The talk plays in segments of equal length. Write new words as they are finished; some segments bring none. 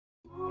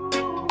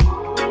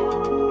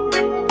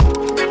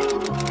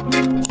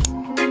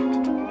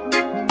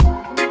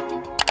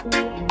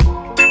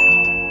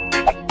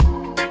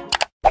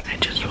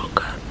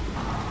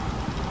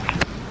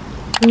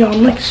Yo,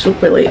 I'm like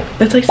super late.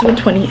 It's like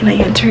 7:20 and I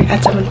enter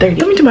at 7:30.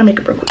 Let me do my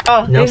makeup real quick.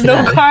 Oh, there's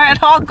no car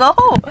at all. Go.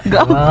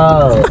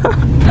 Wow.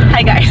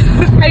 Hi guys.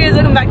 Hi guys,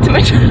 welcome back to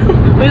my channel.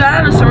 We got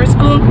out of summer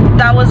school.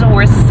 That was the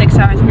worst 6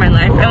 hours of my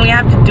life. And we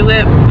have to do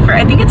it for,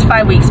 I think it's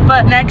 5 weeks.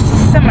 But next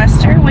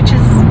semester, which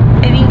is,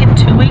 I think in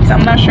 2 weeks,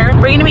 I'm not sure.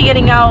 We're gonna be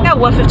getting out at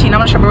 1:15,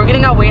 I'm not sure, but we're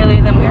getting out way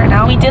earlier than we are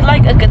now. We did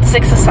like a good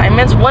 6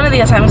 assignments. One of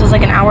the assignments was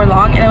like an hour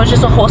long and it was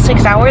just a whole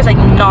 6 hours, like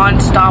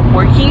non-stop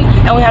working.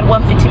 And we had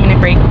one 15-minute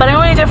break. But I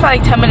only did for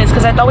like 10 minutes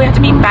because I thought we had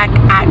to be back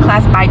at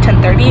class by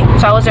 10:30.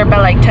 So I was there by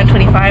like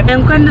 10:25.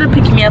 And Glenn ended up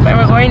picking me up and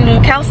we're going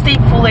to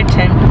State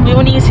Fullerton. We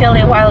went to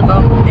UCLA a while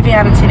ago. If you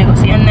haven't seen it, go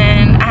see it. And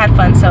then I had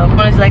fun, so I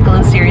wanted to like a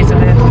little series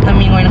of it. I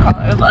mean, going to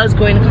college, of us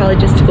going to college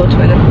just to go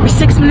to it. We're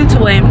 6 minutes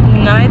away.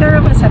 Neither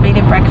of us have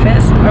eaten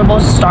breakfast. We're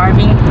both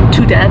starving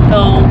to death.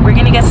 So we're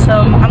gonna get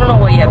some, I don't know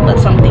what yet, but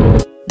something.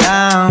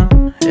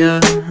 Down, yeah.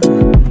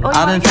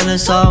 I've been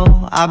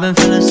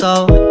feeling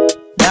so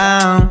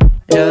down,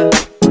 yeah.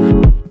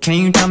 Can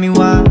you tell me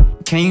why?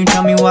 Can you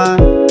tell me why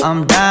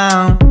I'm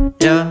down,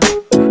 yeah?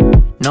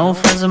 No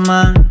friends of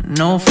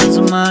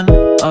mine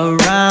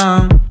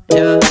around,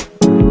 yeah.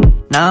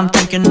 Now I'm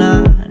thinking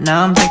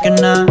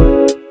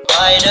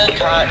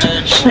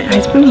My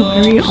eyes been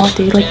blurry all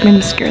day, like my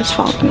mascara's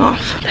falling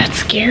off. That's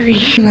scary.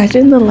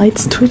 Imagine the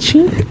lights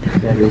twitching.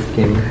 That is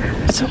scary.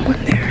 Someone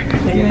there.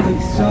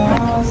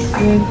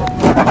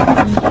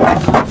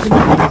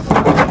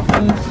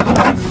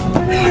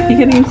 You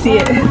can't even see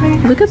it.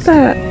 Look at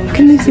that.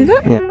 Can you see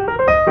that? Yeah.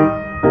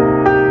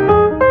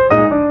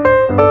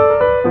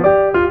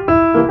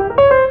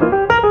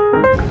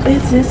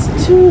 Is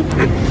this too?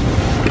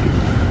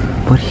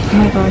 What? Oh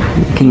my god.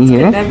 Can you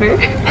hear it? Never.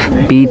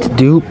 Beats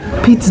dupe.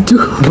 Beats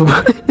dupe.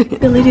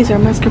 The ladies are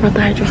asking about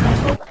the hydro.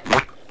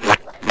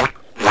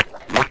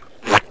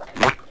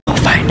 I'll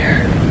find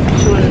her.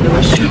 She went in the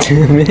restroom.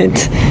 2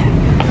 minutes.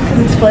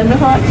 It's flaming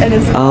hot and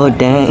it's. Oh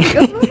dang.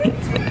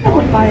 I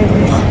would buy it.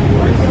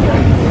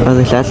 Oh,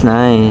 that's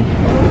nice.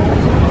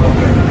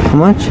 How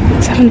much?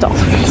 $7.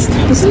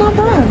 This is not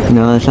bad.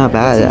 No, it's not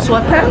bad.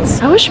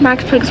 Sweatpants. I wish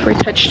MacBooks were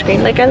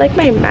touchscreen. Like I like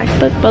my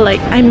MacBook, but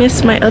like I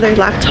miss my other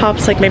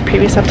laptops, like my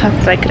previous laptop,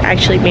 if I could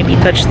actually maybe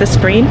touch the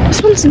screen.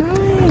 This one's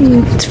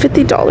nice. It's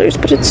 $50,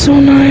 but it's so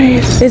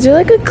nice. Is there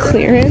like a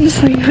clearance,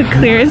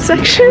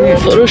 section?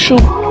 Photo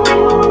shoot.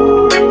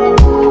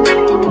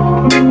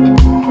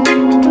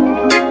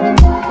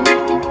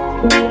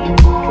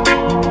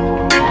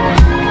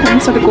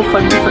 I'm gonna go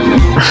fund me for me.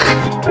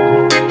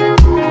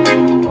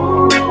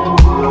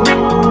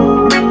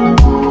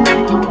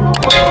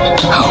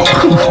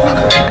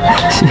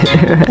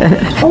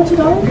 Oh, $2?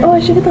 Oh, I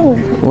should get that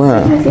one.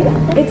 Wow.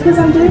 It's because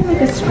I'm doing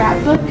like a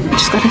scrapbook.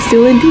 Just gotta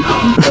steal it.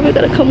 We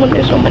gotta come when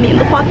there's no money in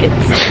the pockets.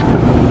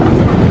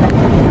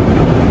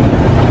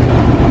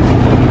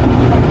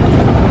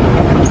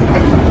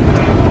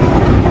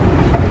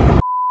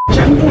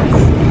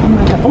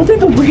 Oh, they're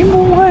the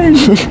rainbow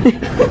ones.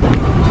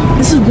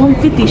 This is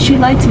 $150. She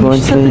lied to me.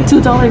 She said the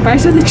 $2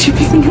 price are the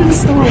cheapest thing in the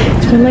store.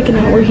 It's been like an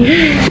hour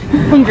here.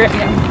 I'm great.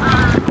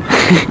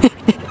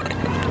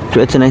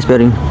 It's a nice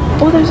building.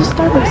 Oh, there's a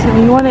Starbucks here.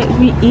 You want to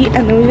eat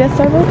and then we get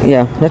Starbucks?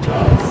 Yeah. That's...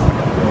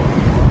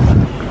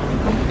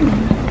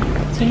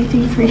 Is there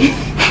anything free?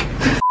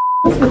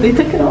 But they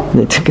took it off.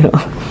 They took it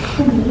off.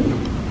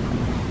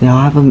 They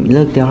all have a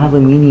look. They all have a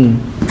mini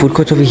food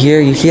court over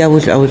here. You see, I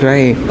was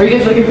right. Are you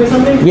guys looking for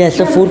something? Yes,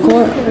 the food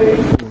court.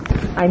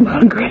 I'm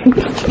hungry.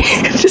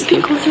 It's just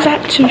the closest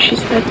at 2, she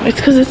said. It's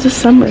because it's the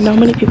summer. Not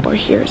many people are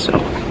here, so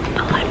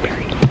the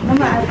library.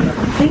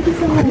 Thank you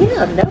so much.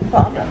 Yeah, no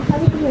problem. How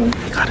are you doing?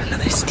 Got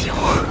another steal.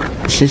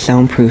 This is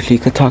soundproof, so you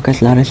can talk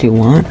as loud as you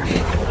want.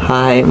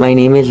 Hi, my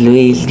name is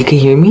Luis. You can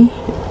hear me?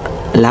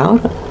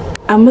 Loud?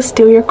 I'm gonna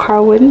steal your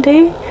car one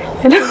day.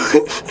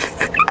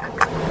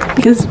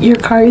 Because your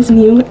car is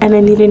new and I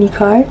need a new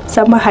car.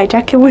 So I'm gonna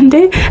hijack it one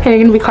day and you're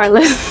gonna be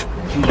carless.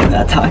 You're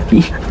not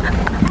talking.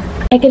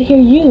 I could hear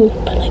you,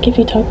 but like if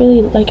you talk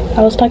really, like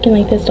I was talking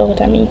like this the whole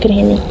time and you could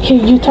hear me.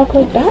 Here, you talk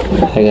like that?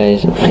 Hi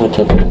guys, what's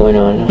up? What's going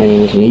on? My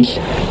name is Luis.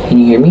 Can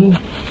you hear me?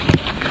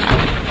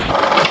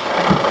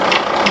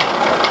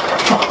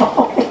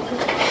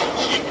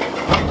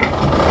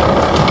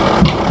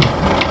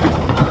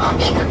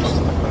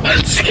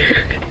 I'm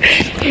scared.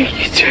 Here,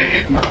 you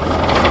turn.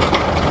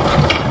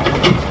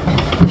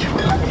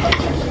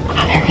 I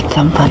heard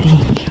somebody.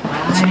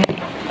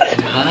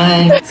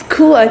 Hi. It's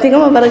cool. I think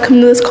I'm about to come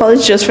to this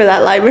college just for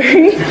that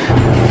library.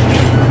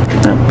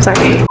 Oh,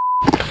 sorry.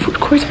 The food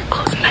courts are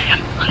closed and I am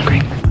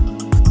hungry.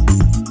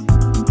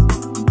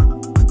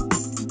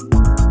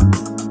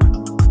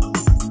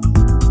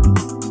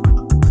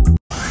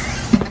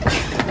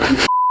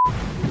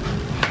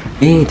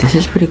 Hey, this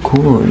is pretty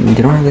cool.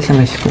 They don't have this in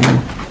my school.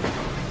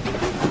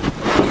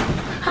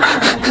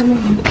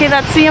 Okay,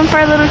 that's the end for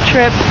our little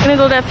trip. I'm gonna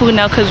go get food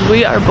now because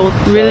we are both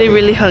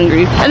really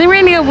hungry. I think we're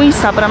gonna get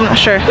wingstop, but I'm not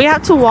sure. We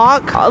have to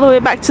walk all the way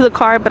back to the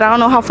car, but I don't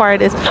know how far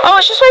it is. Oh,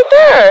 it's just right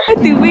there. I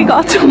think we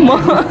got too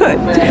much.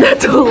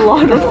 That's a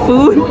lot of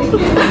food.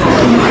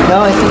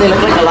 No, it's because they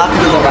look like a lot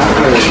to go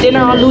back.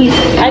 Dinner on Louis.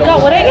 I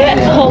got what I get?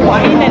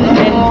 Hawaiian and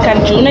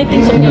Cancun, I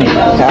think, something like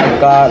that.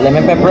 I've got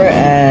lemon pepper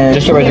and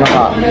just original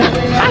hot.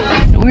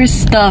 We're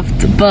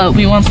stuffed, but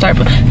we want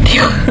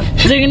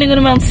Starbucks. They're gonna go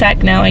to Mount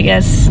Sac now, I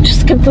guess.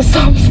 Just skip the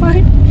stop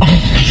sign.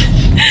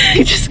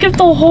 You just skipped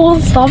the whole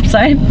stop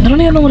sign. I don't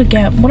even know what to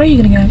get. What are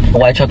you gonna get?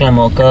 White chocolate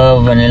mocha,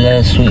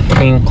 vanilla sweet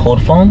cream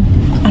cold foam.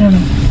 I don't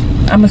know.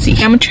 I'm gonna see.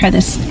 I'm gonna try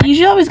this. I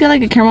usually always get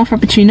like a caramel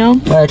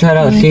frappuccino. Well, try it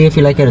out. See if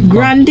you like it.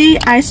 Grande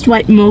iced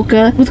white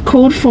mocha with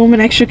cold foam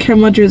and extra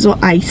caramel drizzle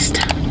iced.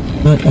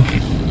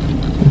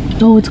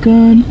 Oh, it's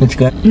good. It's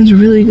good. It's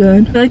really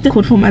good. I like the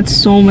cold foam adds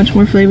so much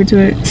more flavor to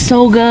it.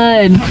 So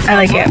good. I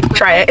like it.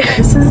 Try it.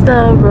 This is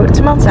the road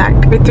to Mount Sac.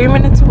 We're 3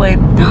 minutes away.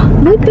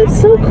 Look,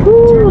 that's so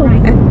cool.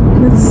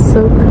 That's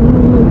so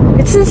cool.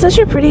 It's in such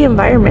a pretty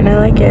environment. I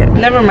like it.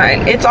 Never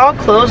mind. It's all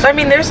closed. I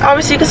mean, there's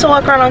obviously you can still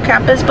walk around on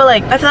campus, but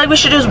like I feel like we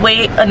should just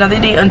wait another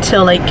day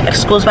until like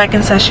school's back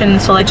in session.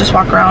 So like just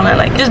walk around and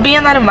like just be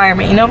in that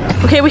environment, you know?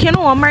 Okay, we came to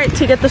Walmart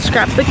to get the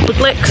scrapbook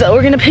booklet. So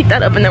we're gonna pick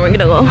that up and then we're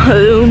gonna go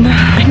home.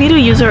 I need to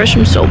use the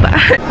restroom so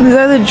bad. These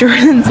are the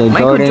Jordans. The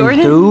Michael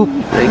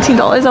Jordan.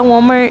 $18 at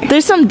Walmart.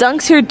 There's some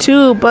dunks here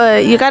too,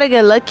 but you gotta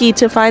get lucky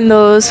to find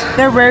those.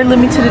 They're rare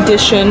limited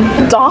edition.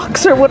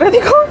 Docs, or what are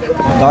they called?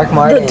 Dark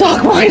Martin. The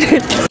Doc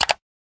Martin.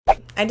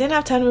 I didn't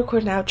have time to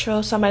record an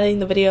outro, so I'm editing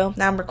the video.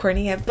 Now I'm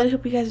recording it. But I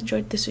hope you guys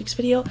enjoyed this week's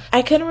video.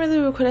 I couldn't really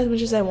record as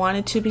much as I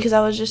wanted to because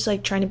I was just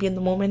like trying to be in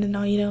the moment and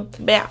all, you know.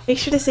 But yeah, make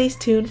sure to stay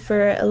tuned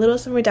for a little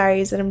summer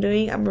diaries that I'm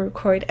doing. I'm gonna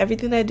record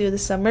everything that I do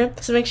this summer.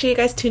 So make sure you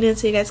guys tune in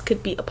so you guys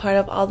could be a part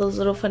of all those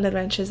little fun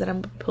adventures that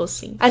I'm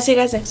posting. I'll see you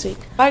guys next week.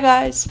 Bye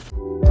guys.